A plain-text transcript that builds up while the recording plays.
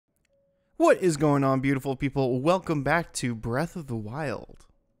What is going on, beautiful people? Welcome back to Breath of the Wild.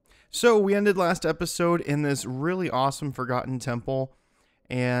 So we ended last episode in this really awesome Forgotten Temple,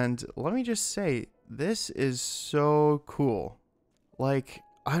 and let me just say, this is so cool. Like,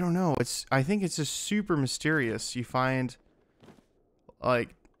 I don't know, I think it's just super mysterious. You find,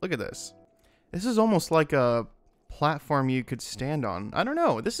 like, look at this. This is almost like a platform you could stand on. I don't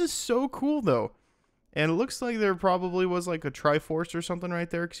know, this is so cool though. And it looks like there probably was like a Triforce or something right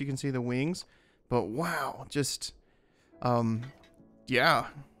there because you can see the wings. But wow, just, yeah.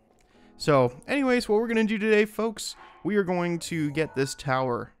 So anyways, what we're going to do today, folks, we are going to get this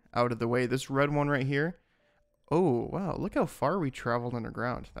tower out of the way. This red one right here. Oh, wow, look how far we traveled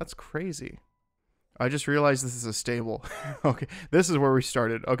underground. That's crazy. I just realized this is a stable. Okay, this is where we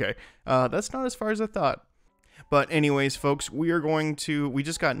started. Okay, that's not as far as I thought. But anyways, folks, we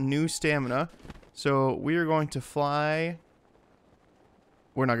just got new stamina. So we are going to fly.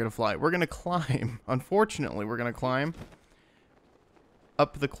 We're not going to fly. We're going to climb. Unfortunately, we're going to climb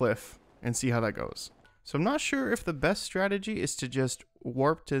up the cliff and see how that goes. So I'm not sure if the best strategy is to just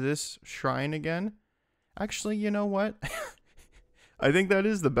warp to this shrine again. Actually, you know what? I think that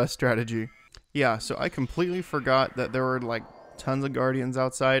is the best strategy. Yeah, so I completely forgot that there were like tons of guardians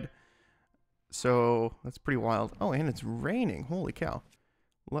outside. So that's pretty wild. Oh, and it's raining. Holy cow.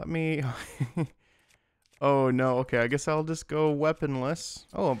 Let me... Oh no, okay, I guess I'll just go weaponless.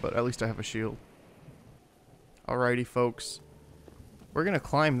 Oh, but at least I have a shield. Alrighty, folks. We're gonna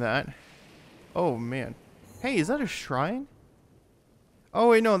climb that. Oh man. Hey, is that a shrine? Oh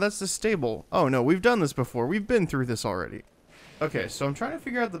wait, no, that's the stable. Oh no, we've done this before. We've been through this already. Okay, so I'm trying to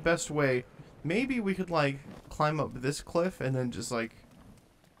figure out the best way. Maybe we could like climb up this cliff and then just like,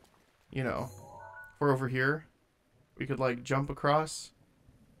 you know, if we're over here, we could like jump across.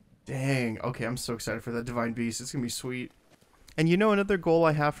 Dang. Okay, I'm so excited for that Divine Beast. It's going to be sweet. And you know, another goal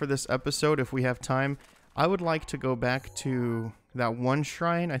I have for this episode, if we have time, I would like to go back to that one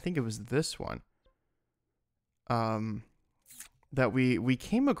shrine. I think it was this one. That we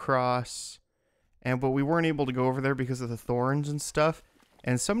came across, but we weren't able to go over there because of the thorns and stuff.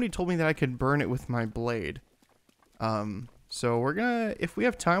 And somebody told me that I could burn it with my blade. So we're going to, if we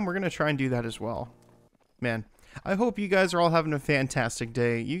have time, we're going to try and do that as well. Man. I hope you guys are all having a fantastic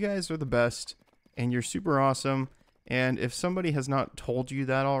day. You guys are the best, and you're super awesome. And if somebody has not told you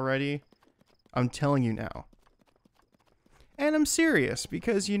that already, I'm telling you now. And I'm serious,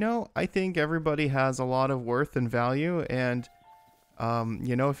 because, you know, I think everybody has a lot of worth and value. And,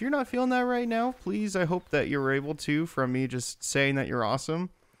 you know, if you're not feeling that right now, please, I hope that you're able to, from me just saying that you're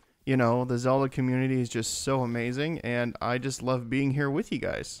awesome. You know, the Zelda community is just so amazing, and I just love being here with you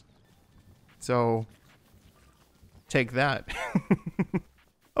guys. So... take that.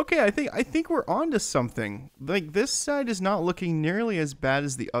 Okay, I think we're on to something. Like, this side is not looking nearly as bad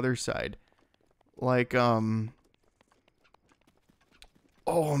as the other side. Like, oh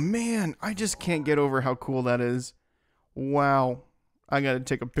man, I just can't get over how cool that is. Wow. I gotta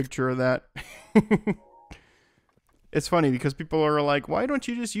take a picture of that. It's funny because people are like, why don't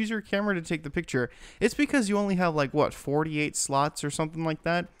you just use your camera to take the picture? It's because you only have like, what, 48 slots or something like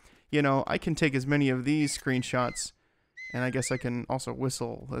that? You know, I can take as many of these screenshots. And I guess I can also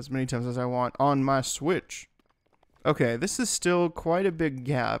whistle as many times as I want on my Switch. Okay, this is still quite a big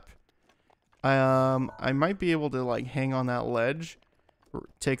gap. I might be able to like hang on that ledge,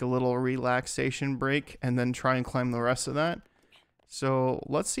 take a little relaxation break, and then try and climb the rest of that. So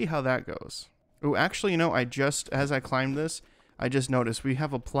let's see how that goes. Oh, actually, you know, as I climbed this, I just noticed we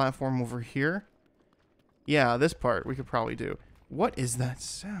have a platform over here. Yeah, this part we could probably do. What is that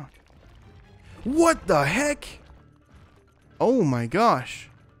sound? What the heck? Oh my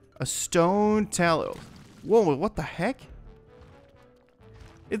gosh. A stone tallow. Whoa, what the heck?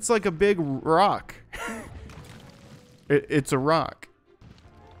 It's like a big rock. It's a rock.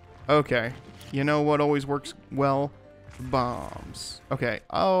 Okay. You know what always works well? Bombs. Okay.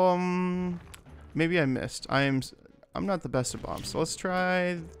 Maybe I missed. I'm not the best at bombs. So let's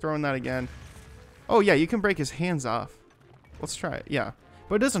try throwing that again. Oh yeah, you can break his hands off. Let's try it. Yeah.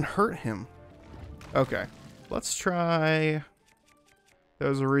 But it doesn't hurt him. Okay. Let's try... That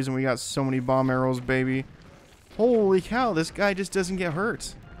was the reason we got so many bomb arrows, baby. Holy cow, this guy just doesn't get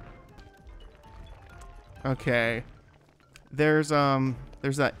hurt. Okay. There's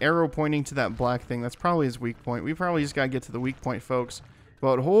that arrow pointing to that black thing. That's probably his weak point. We probably just gotta get to the weak point, folks.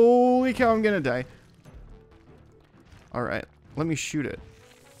 But holy cow, I'm gonna die. Alright, let me shoot it.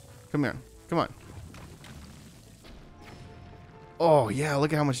 Come here. Come on. Oh, yeah,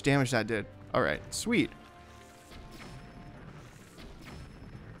 look at how much damage that did. Alright, sweet.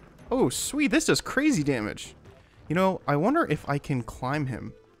 Oh, sweet. This does crazy damage. You know, I wonder if I can climb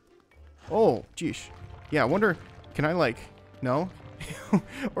him. Oh, geesh. Yeah, I wonder, can I like, no?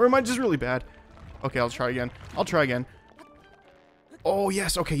 Or am I just really bad? Okay, I'll try again. I'll try again. Oh,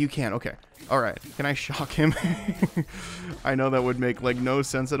 yes. Okay, you can. Okay. All right. Can I shock him? I know that would make like no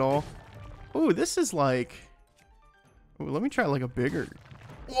sense at all. Ooh, this is like... Ooh, let me try like a bigger...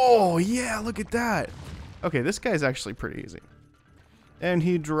 Oh, yeah, look at that. Okay, this guy's actually pretty easy. And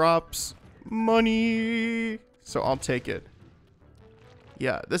he drops money. So I'll take it.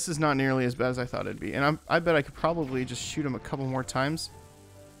 Yeah, this is not nearly as bad as I thought it'd be. And I bet I could probably just shoot him a couple more times.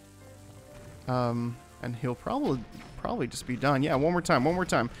 And he'll probably just be done. Yeah, one more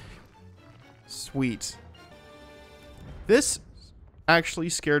time. Sweet. This actually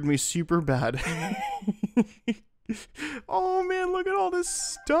scared me super bad. Oh man, look at all this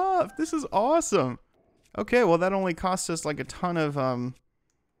stuff. This is awesome. Okay, well that only cost us like a ton of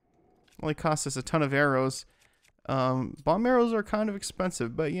arrows. Bomb arrows are kind of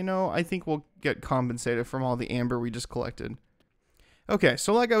expensive, but you know, I think we'll get compensated from all the amber we just collected. Okay,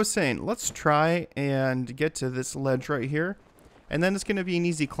 so like I was saying, let's try and get to this ledge right here. And then it's going to be an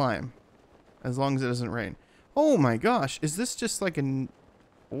easy climb. As long as it doesn't rain. Oh my gosh, is this just like an...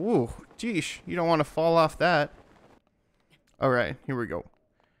 Ooh, geesh, you don't want to fall off that. Alright, here we go.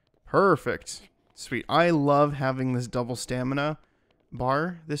 Perfect. Sweet. I love having this double stamina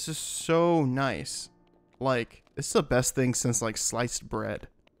bar. This is so nice. Like, this is the best thing since like sliced bread.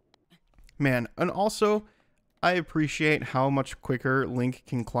 Man, and also... I appreciate how much quicker Link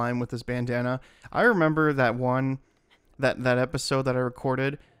can climb with this bandana. I remember that that episode that I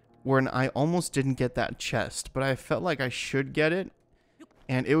recorded when I almost didn't get that chest, but I felt like I should get it,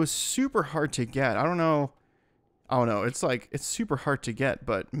 and it was super hard to get. I don't know. It's like, it's super hard to get,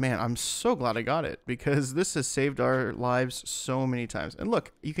 but man, I'm so glad I got it because this has saved our lives so many times. And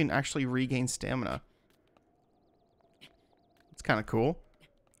look, you can actually regain stamina. It's kind of cool.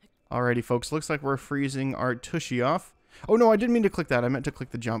 Alrighty, folks. Looks like we're freezing our tushy off. Oh, no, I didn't mean to click that. I meant to click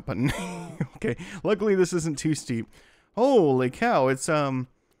the jump button. Okay. Luckily, this isn't too steep. Holy cow. It's a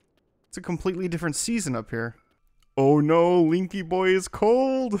completely different season up here. Oh, no. Linky boy is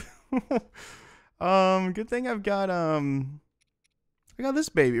cold. Good thing I got this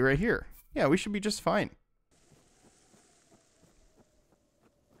baby right here. Yeah, we should be just fine.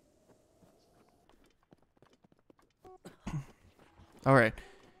 Alright.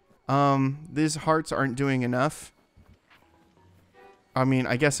 These hearts aren't doing enough. I mean,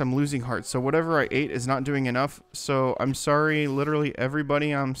 I guess I'm losing hearts. So whatever I ate is not doing enough. So I'm sorry, literally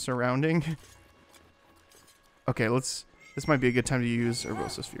everybody I'm surrounding. Okay, this might be a good time to use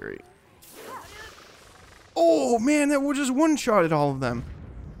Urbosa's Fury. Oh man, that will just one-shot at all of them.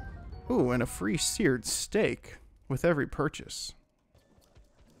 Ooh, and a free seared steak with every purchase.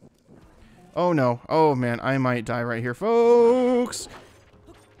 Oh no. Oh man, I might die right here, folks.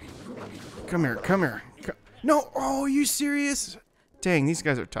 Come here. No, oh, are you serious? Dang, these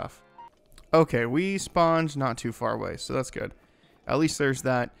guys are tough. Okay, we spawned not too far away, so that's good. At least there's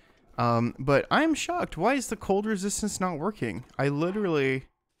that. But I'm shocked. Why is the cold resistance not working? I literally...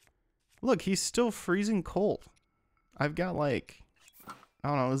 Look, he's still freezing cold. I've got like... I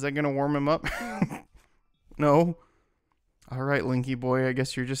don't know, is that going to warm him up? No. Alright, Linky boy, I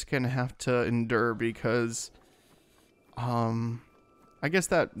guess you're just going to have to endure because... I guess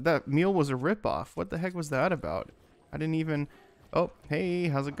that meal was a ripoff. What the heck was that about? I didn't even... Oh, hey,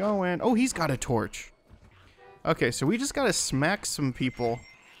 how's it going? Oh, he's got a torch. Okay, so we just gotta smack some people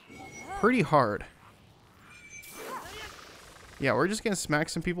pretty hard. Yeah, we're just gonna smack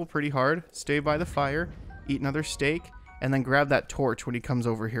some people pretty hard. Stay by the fire, eat another steak, and then grab that torch when he comes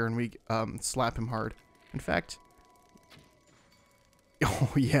over here and we slap him hard. In fact...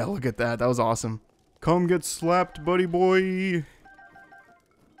 Oh, yeah, look at that. That was awesome. Come get slapped, buddy boy.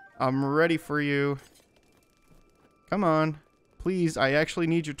 I'm ready for you. Come on. Please, I actually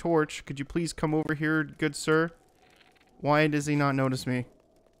need your torch. Could you please come over here, good sir? Why does he not notice me?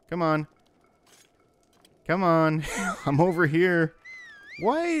 Come on. Come on. I'm over here.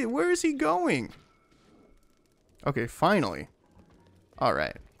 Why? Where is he going? Okay, finally.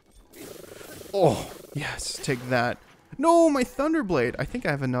 Alright. Oh, yes. Take that. No, my Thunderblade. I think I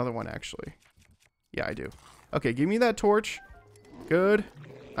have another one, actually. Yeah, I do. Okay, give me that torch. Good.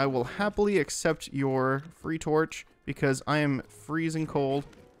 I will happily accept your free torch because I am freezing cold.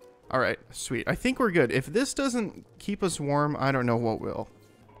 Alright, sweet. I think we're good. If this doesn't keep us warm, I don't know what will.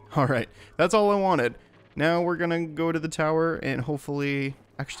 Alright, that's all I wanted. Now we're gonna go to the tower and hopefully...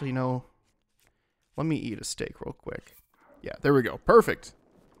 Actually, no. Let me eat a steak real quick. Yeah, there we go. Perfect.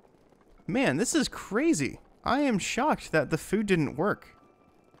 Man, this is crazy. I am shocked that the food didn't work.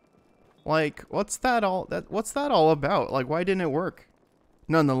 Like, what's that all about? Like, why didn't it work?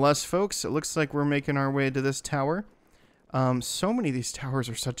 Nonetheless, folks, it looks like we're making our way to this tower. So many of these towers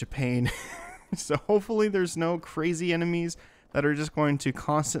are such a pain. So hopefully there's no crazy enemies that are just going to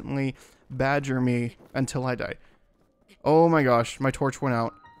constantly badger me until I die. Oh my gosh, my torch went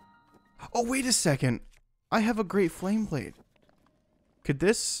out. Oh, wait a second. I have a great flame blade. Could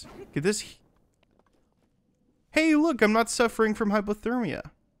this... Hey, look, I'm not suffering from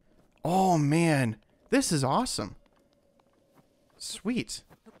hypothermia. Oh man, this is awesome. Sweet.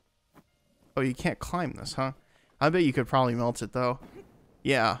 Oh, you can't climb this, huh? I bet you could probably melt it though.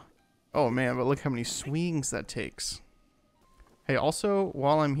 Yeah. Oh man, but look how many swings that takes. Hey, also,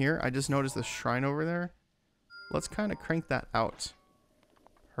 while I'm here, I just noticed the shrine over there. Let's kind of crank that out.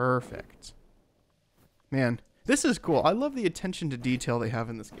 Perfect. Man, this is cool. I love the attention to detail they have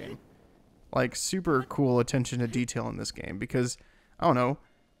in this game. Like, super cool attention to detail in this game because, I don't know,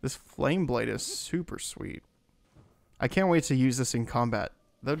 this flame blade is super sweet. I can't wait to use this in combat.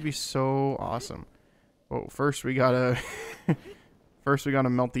 That would be so awesome. Oh, first we gotta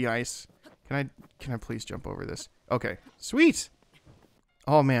melt the ice. Can I please jump over this? Okay, sweet.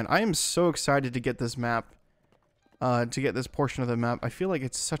 Oh man, I am so excited to get this map, to get this portion of the map. I feel like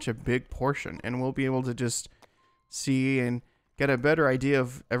it's such a big portion, and we'll be able to just see and get a better idea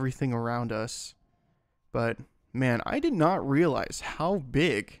of everything around us. But man, I did not realize how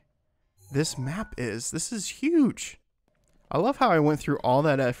big this map is. This is huge. I love how I went through all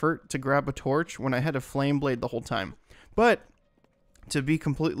that effort to grab a torch when I had a flame blade the whole time. But to be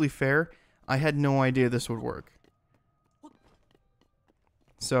completely fair, I had no idea this would work.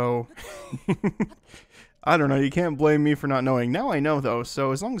 So, I don't know. You can't blame me for not knowing. Now I know, though.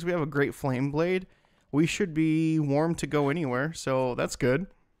 So as long as we have a great flame blade, we should be warm to go anywhere. So that's good.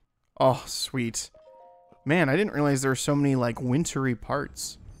 Oh, sweet. Man, I didn't realize there were so many, like, wintry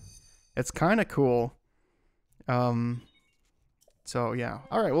parts. It's kind of cool. So yeah.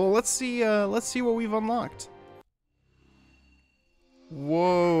 All right. Well, let's see what we've unlocked.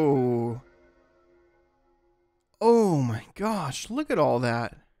 Whoa. Oh my gosh, look at all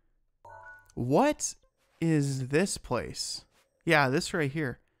that. What is this place? Yeah, this right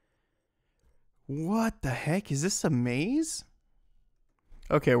here. What the heck? Is this a maze?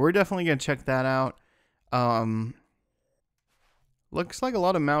 Okay, we're definitely gonna check that out. Looks like a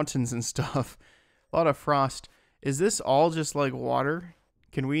lot of mountains and stuff. A lot of frost. Is this all just like water?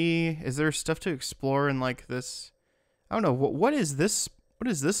 Is there stuff to explore in like this? I don't know. What is this? What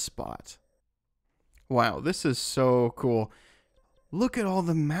is this spot? Wow, this is so cool. Look at all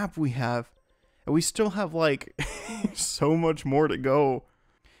the map we have. And we still have like so much more to go.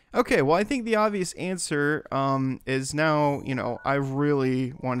 Okay, well, I think the obvious answer is now, you know, I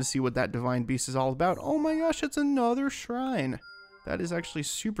really want to see what that divine beast is all about. Oh my gosh, it's another shrine. That is actually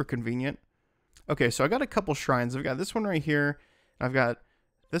super convenient. Okay, so I got a couple shrines. I've got this one right here. I've got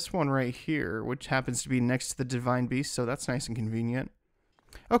this one right here, which happens to be next to the divine beast, so that's nice and convenient.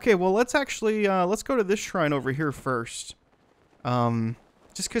 Okay, well, let's actually, let's go to this shrine over here first.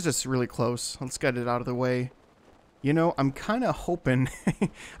 Just because it's really close. Let's get it out of the way. You know, I'm kind of hoping,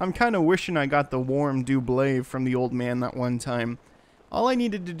 I'm kind of wishing I got the warm doublé from the old man that one time. All I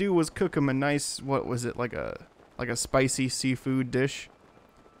needed to do was cook him a nice, what was it, like a spicy seafood dish.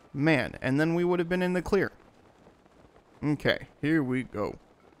 Man, and then we would have been in the clear. Okay, here we go.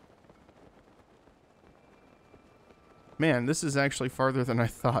 Man, this is actually farther than I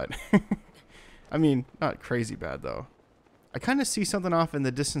thought. I mean, not crazy bad, though. I kind of see something off in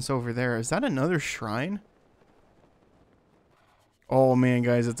the distance over there. Is that another shrine? Oh, man,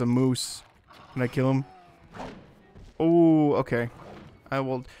 guys, it's a moose. Can I kill him? Oh, okay. I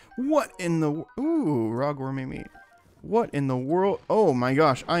will... What in the... Ooh, raw gourmet meat. What in the world? Oh, my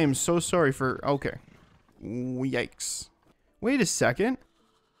gosh. I am so sorry for... Okay. Yikes. Wait a second.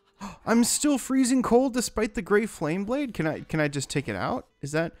 I'm still freezing cold despite the great flame blade. Can I just take it out?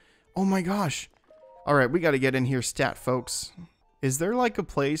 Is that... Oh, my gosh. All right, we got to get in here stat, folks. Is there like a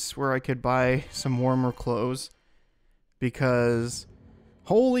place where I could buy some warmer clothes? Because,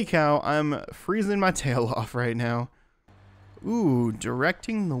 holy cow, I'm freezing my tail off right now. Ooh,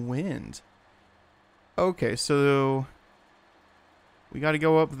 directing the wind. Okay, so we got to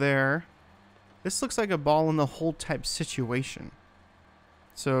go up there. This looks like a ball in the hole type situation.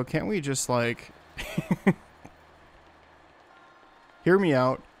 So can't we just like... Hear me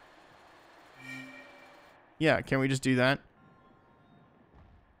out. Yeah, can we just do that?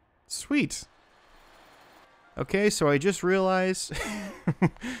 Sweet. Okay, so I just realized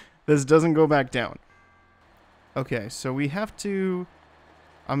this doesn't go back down. Okay, so we have to...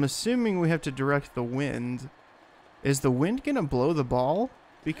 I'm assuming we have to direct the wind. Is the wind gonna blow the ball?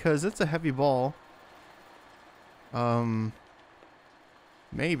 Because it's a heavy ball.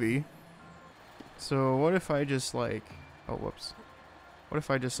 Maybe. So what if I just like... Oh, whoops. What if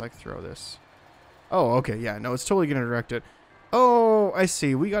I just like throw this? Oh, okay, yeah. No, it's totally going to direct it. Oh, I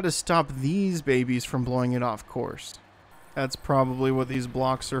see. We got to stop these babies from blowing it off course. That's probably what these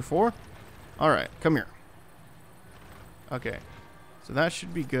blocks are for. All right, come here. Okay. So that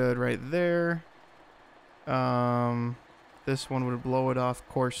should be good right there. This one would blow it off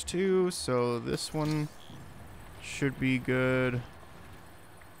course too, so this one should be good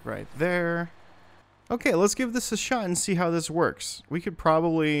right there. Okay, let's give this a shot and see how this works. We could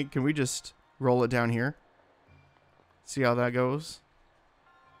probably... Can we just roll it down here? See how that goes?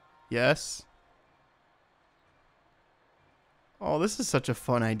 Yes. Oh, this is such a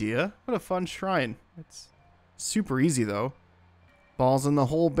fun idea. What a fun shrine. It's super easy, though. Balls in the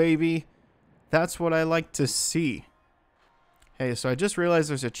hole, baby. That's what I like to see. Hey, so I just realized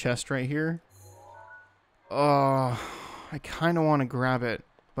there's a chest right here. Oh, I kind of want to grab it.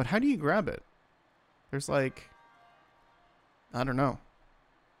 But how do you grab it? There's like... I don't know.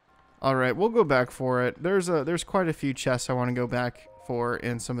 Alright, we'll go back for it. There's quite a few chests I want to go back for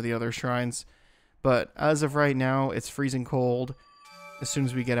in some of the other shrines. But as of right now, it's freezing cold as soon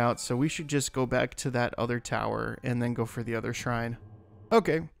as we get out. So we should just go back to that other tower and then go for the other shrine.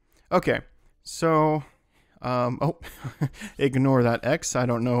 Okay. Okay. So, oh, ignore that X. I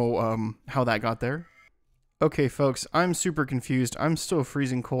don't know how that got there. Okay, folks, I'm super confused. I'm still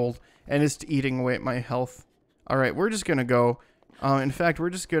freezing cold, and it's eating away at my health. Alright, we're just going to go... in fact,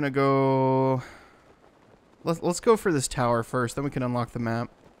 we're just going to go... Let's go for this tower first, then we can unlock the map.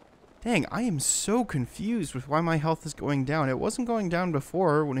 Dang, I am so confused with why my health is going down. It wasn't going down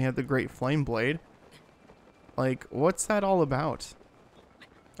before when we had the Great Flame Blade. Like, what's that all about?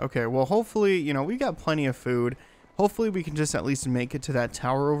 Okay, well, hopefully, you know, we got plenty of food. Hopefully, we can just at least make it to that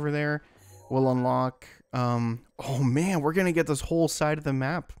tower over there. We'll unlock... oh, man, we're going to get this whole side of the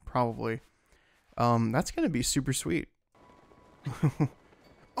map, probably. That's going to be super sweet.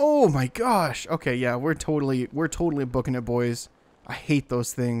 Oh, my gosh. Okay, yeah, we're totally booking it, boys. I hate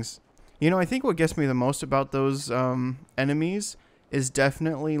those things. You know, I think what gets me the most about those enemies is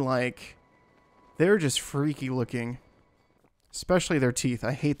definitely, like, they're just freaky looking. Especially their teeth.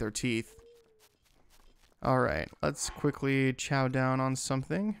 I hate their teeth. Alright, let's quickly chow down on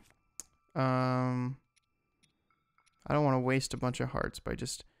something. I don't want to waste a bunch of hearts by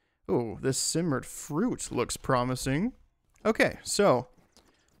just... Ooh, this simmered fruit looks promising. Okay, so...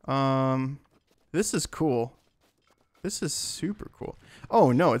 this is cool. This is super cool.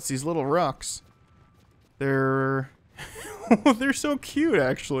 Oh, no, it's these little rocks. They're... they're so cute,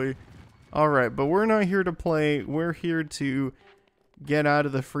 actually. Alright, but we're not here to play. We're here to get out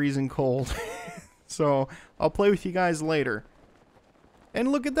of the freezing cold. So, I'll play with you guys later.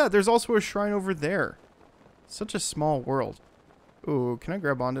 And look at that. There's also a shrine over there. Such a small world. Ooh, can I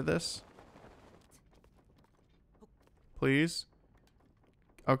grab onto this? Please?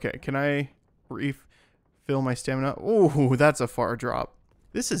 Okay, can I refill my stamina? Ooh, that's a far drop.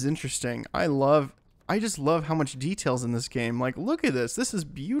 This is interesting. I just love how much detail's in this game. Like, look at this. This is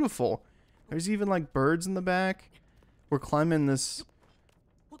beautiful. There's even, like, birds in the back. We're climbing this...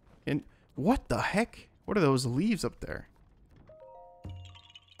 What the heck? What are those leaves up there?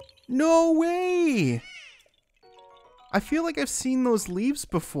 No way! I feel like I've seen those leaves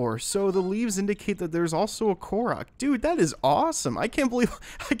before, so the leaves indicate that there's also a Korok. Dude, that is awesome. I can't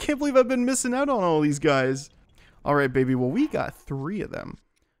believe I've been missing out on all these guys. All right, baby. Well, we got 3 of them.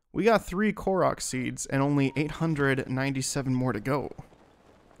 We got 3 Korok seeds and only 897 more to go.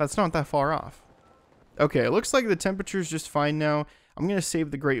 That's not that far off. Okay, it looks like the temperature's just fine now. I'm going to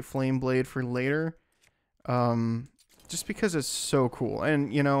save the Great Flame Blade for later. Just because it's so cool.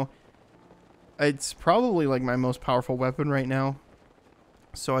 And, you know, it's probably like my most powerful weapon right now.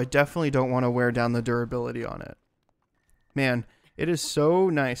 So I definitely don't want to wear down the durability on it. Man, it is so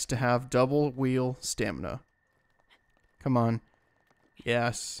nice to have double wheel stamina. Come on.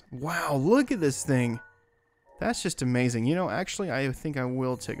 Yes. Wow, look at this thing. That's just amazing. You know, actually, I think I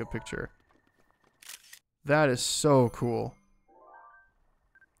will take a picture. That is so cool.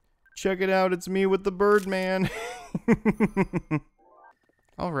 Check it out. It's me with the Birdman.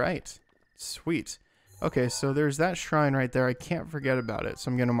 All right. Sweet. Okay, so there's that shrine right there. I can't forget about it, so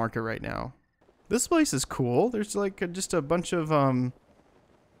I'm going to mark it right now. This place is cool. There's like just a bunch of, I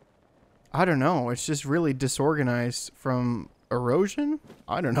don't know. It's just really disorganized from erosion?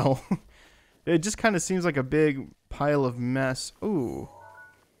 I don't know. It just kind of seems like a big pile of mess. Ooh.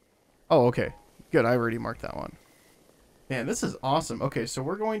 Oh, okay. Good, I already marked that one. Man, this is awesome. Okay, so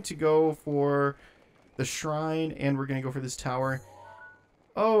we're going to go for the shrine, and we're going to go for this tower.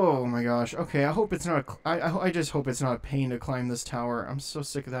 Oh my gosh. Okay, I hope it's not. I just hope it's not a pain to climb this tower. I'm so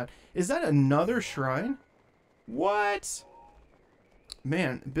sick of that. Is that another shrine? What?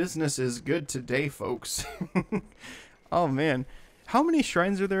 Man, business is good today, folks. Oh man, how many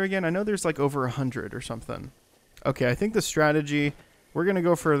shrines are there again? I know there's like over 100 or something. Okay, I think the strategy. We're gonna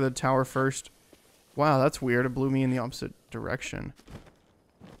go for the tower first. Wow, that's weird. It blew me in the opposite direction.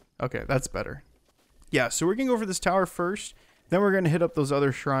 Okay, that's better. Yeah, so we're gonna go for this tower first. Then we're gonna hit up those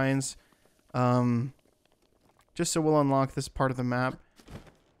other shrines. Just so we'll unlock this part of the map.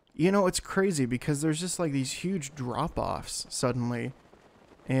 You know, it's crazy because there's just like these huge drop-offs suddenly.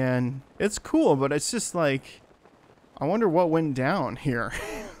 And it's cool, but it's just like, I wonder what went down here.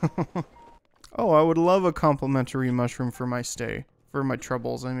 Oh, I would love a complimentary mushroom for my stay. For my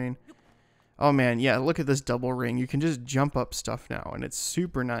troubles, I mean. Oh man, yeah, look at this double ring. You can just jump up stuff now, and it's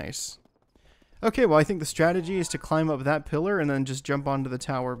super nice. Okay, well, I think the strategy is to climb up that pillar and then just jump onto the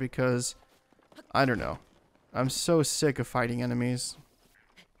tower because, I don't know. I'm so sick of fighting enemies.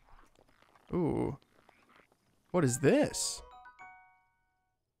 Ooh. What is this?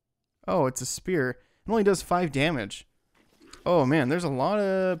 Oh, it's a spear. It only does 5 damage. Oh man, there's a lot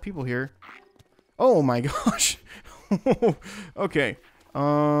of people here. Oh my gosh. Okay.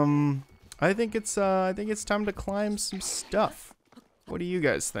 I think it's time to climb some stuff. What do you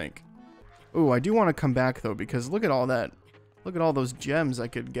guys think? Ooh, I do want to come back though because look at all that. Look at all those gems I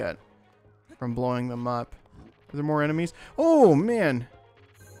could get from blowing them up. Are there more enemies? Oh man.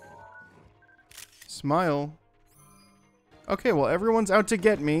 Smile. Okay, well, everyone's out to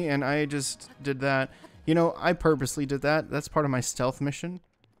get me, and I just did that. You know, I purposely did that. That's part of my stealth mission,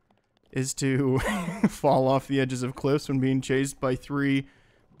 is to fall off the edges of cliffs when being chased by 3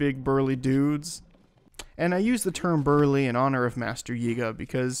 big burly dudes. And I use the term burly in honor of Master Yiga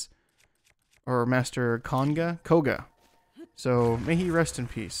because... Or Master Koga. So, may he rest in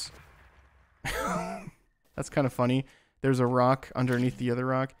peace. That's kind of funny. There's a rock underneath the other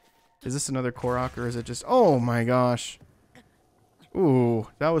rock. Is this another Korok, or is it just... Oh my gosh. Ooh,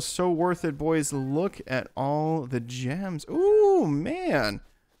 that was so worth it, boys. Look at all the gems. Ooh, man.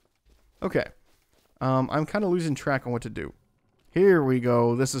 Okay. I'm kind of losing track on what to do. Here we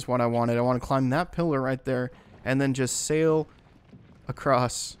go. This is what I wanted. I want to climb that pillar right there and then just sail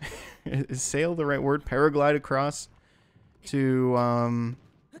across. Is sail the right word? Paraglide across to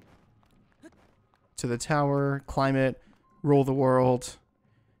the tower, climb it, roll the world.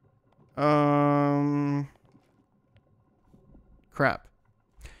 Crap.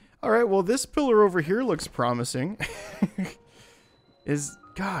 Alright, well, this pillar over here looks promising.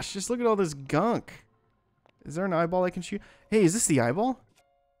 Gosh, just look at all this gunk. Is there an eyeball I can shoot? Hey, is this the eyeball?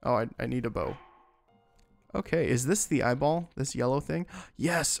 Oh, I need a bow. Okay, is this the eyeball? This yellow thing?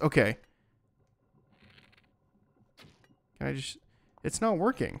 Yes, okay. Can I just... It's not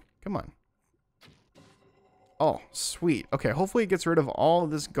working. Come on. Oh, sweet. Okay, hopefully it gets rid of all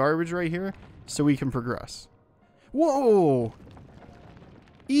of this garbage right here so we can progress. Whoa!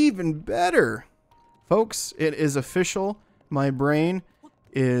 Even better! Folks, it is official. My brain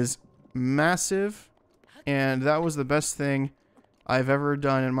is massive, and that was the best thing I've ever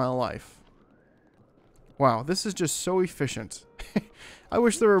done in my life. Wow, this is just so efficient. I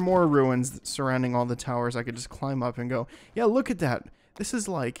wish there were more ruins surrounding all the towers I could just climb up and go, yeah, look at that. This is,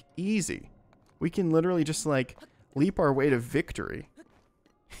 like, easy. We can literally just, like, leap our way to victory.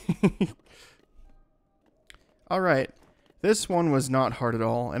 Alright. This one was not hard at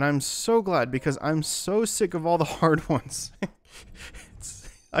all, and I'm so glad because I'm so sick of all the hard ones.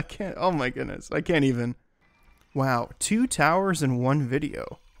 I can't, oh my goodness, I can't even. Wow, 2 towers in 1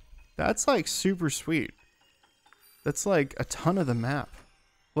 video. That's like super sweet. That's like a ton of the map.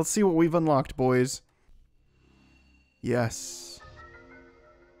 Let's see what we've unlocked, boys. Yes.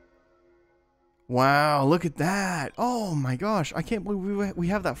 Wow, look at that. Oh my gosh, I can't believe we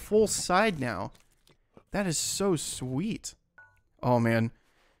have that full side now. That is so sweet. Oh, man.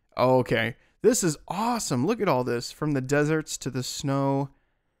 Oh, okay. This is awesome. Look at all this. From the deserts to the snow.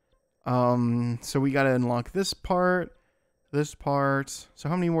 So we got to unlock this part. This part. So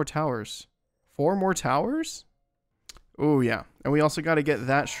how many more towers? 4 more towers? Oh, yeah. And we also got to get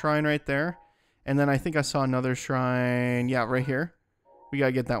that shrine right there. And then I think I saw another shrine. Yeah, right here. We got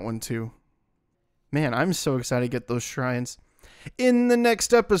to get that one too. Man, I'm so excited to get those shrines in the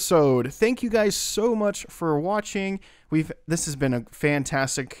next episode. Thank you guys so much for watching. This has been a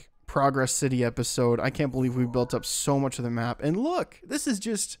fantastic Progress City episode. I can't believe we built up so much of the map. And look, this is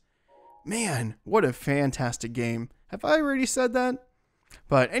just, man, what a fantastic game. Have I already said that?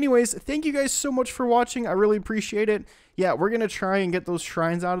 But anyways, thank you guys so much for watching. I really appreciate it. Yeah, we're going to try and get those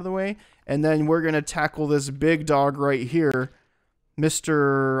shrines out of the way. And then we're going to tackle this big dog right here.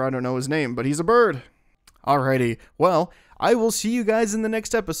 Mr. I don't know his name, but he's a bird. Alrighty. Well, I will see you guys in the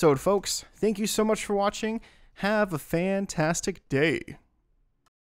next episode, folks. Thank you so much for watching. Have a fantastic day.